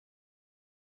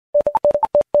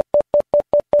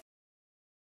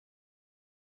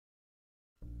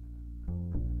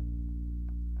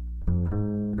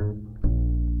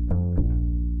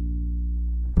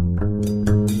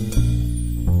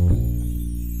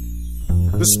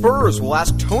The Spurs will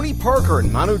ask Tony Parker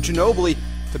and Manu Ginobili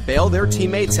to bail their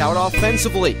teammates out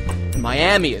offensively. And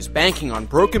Miami is banking on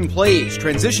broken plays,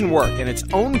 transition work, and its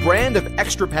own brand of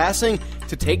extra passing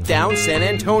to take down San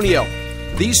Antonio.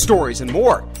 For these stories and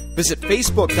more, visit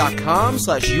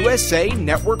facebook.com/USA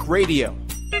Network Radio.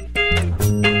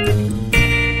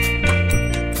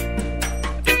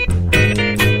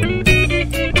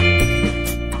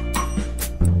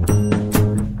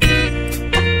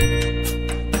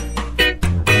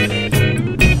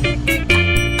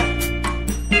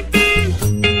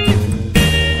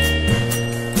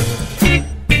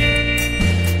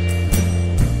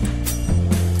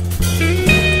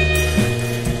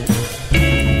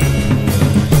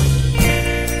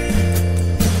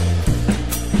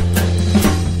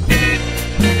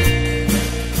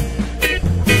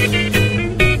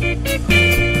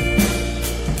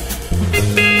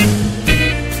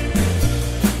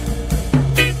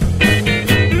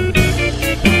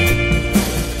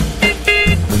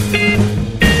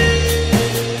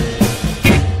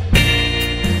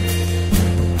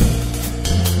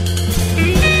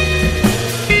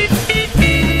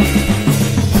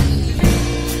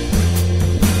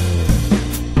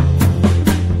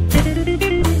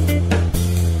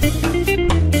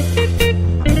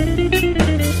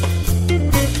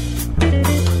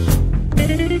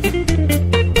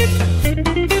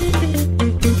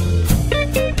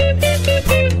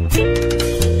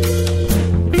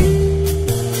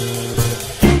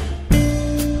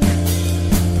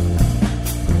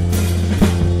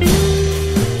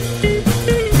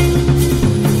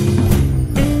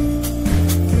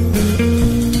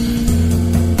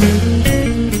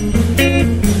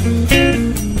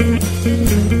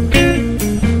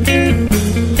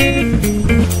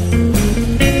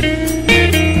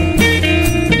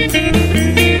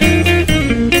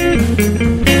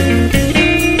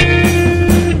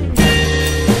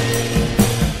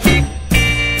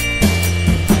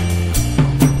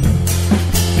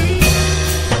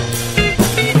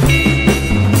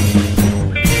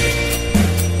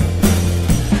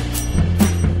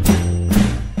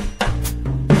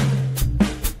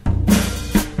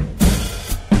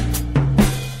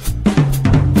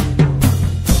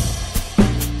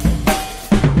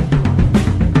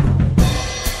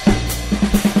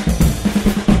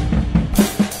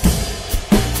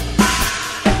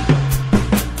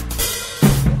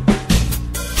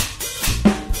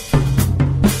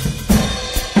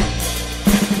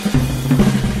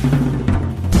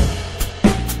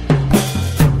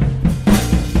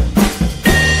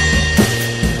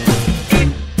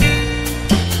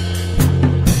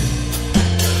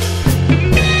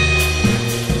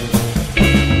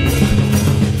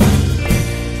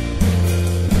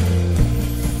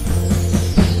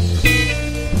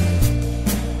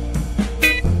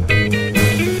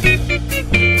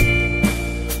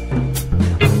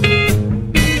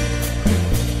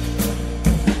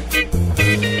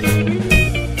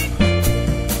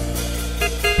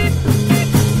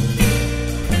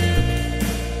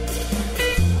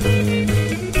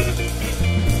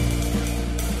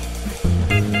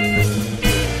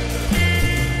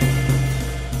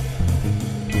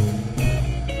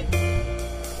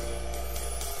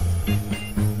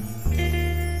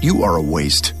 You are a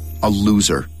waste. A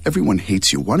loser. Everyone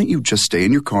hates you. Why don't you just stay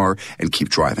in your car and keep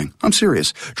driving? I'm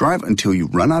serious. Drive until you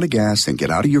run out of gas, then get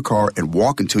out of your car and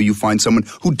walk until you find someone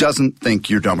who doesn't think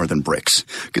you're dumber than bricks.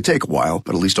 Could take a while,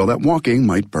 but at least all that walking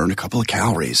might burn a couple of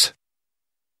calories.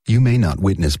 You may not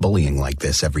witness bullying like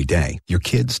this every day. Your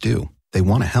kids do. They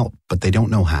want to help, but they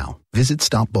don't know how. Visit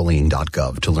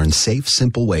stopbullying.gov to learn safe,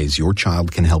 simple ways your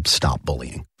child can help stop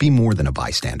bullying. Be more than a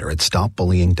bystander at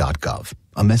stopbullying.gov.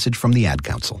 A message from the Ad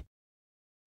Council.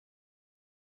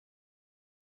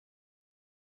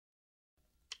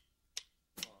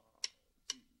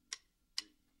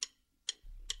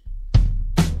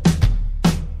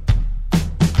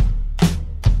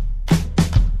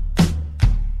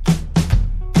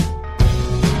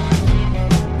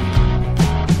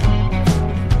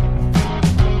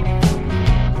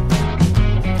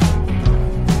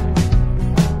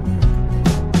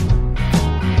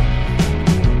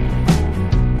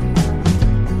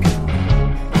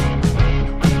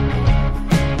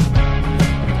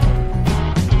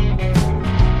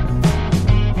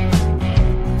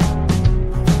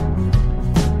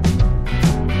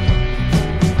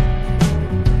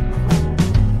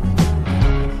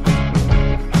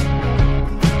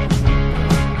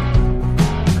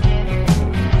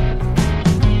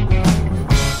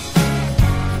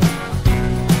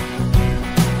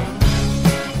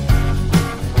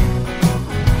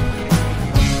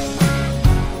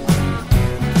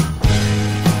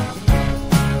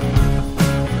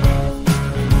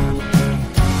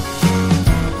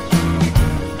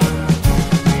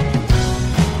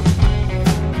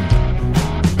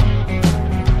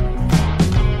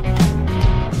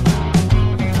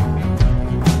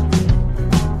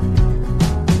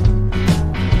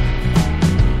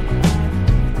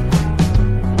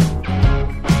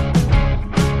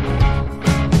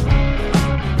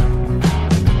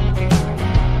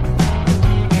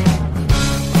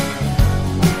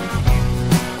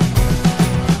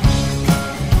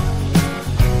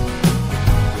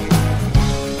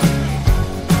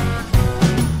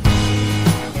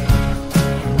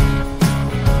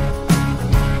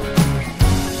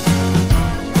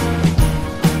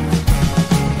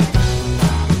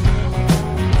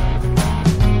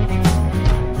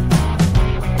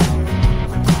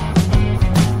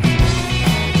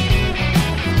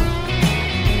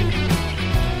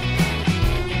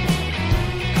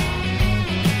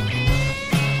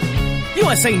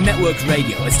 USA Network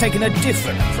Radio has taken a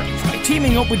different approach by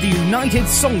teaming up with the United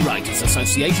Songwriters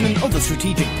Association and other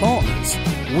strategic partners.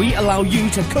 We allow you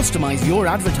to customize your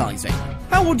advertising.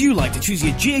 How would you like to choose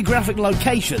your geographic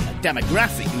location, the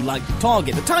demographic you'd like to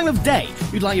target, the time of day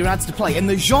you'd like your ads to play, and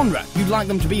the genre you'd like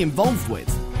them to be involved with?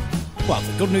 Well,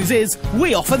 the good news is,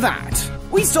 we offer that.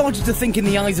 We started to think in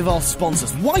the eyes of our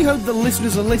sponsors, why hope the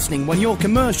listeners are listening when your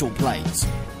commercial plays?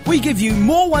 We give you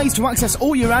more ways to access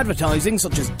all your advertising,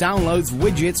 such as downloads,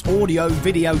 widgets, audio,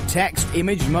 video, text,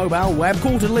 image, mobile, web,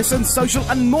 call to listen, social,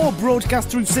 and more broadcast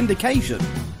through syndication,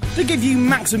 to give you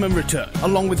maximum return,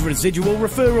 along with residual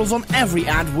referrals on every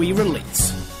ad we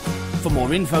release. For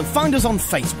more info, find us on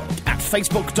Facebook at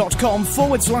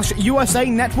facebook.com/USA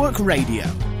Network Radio.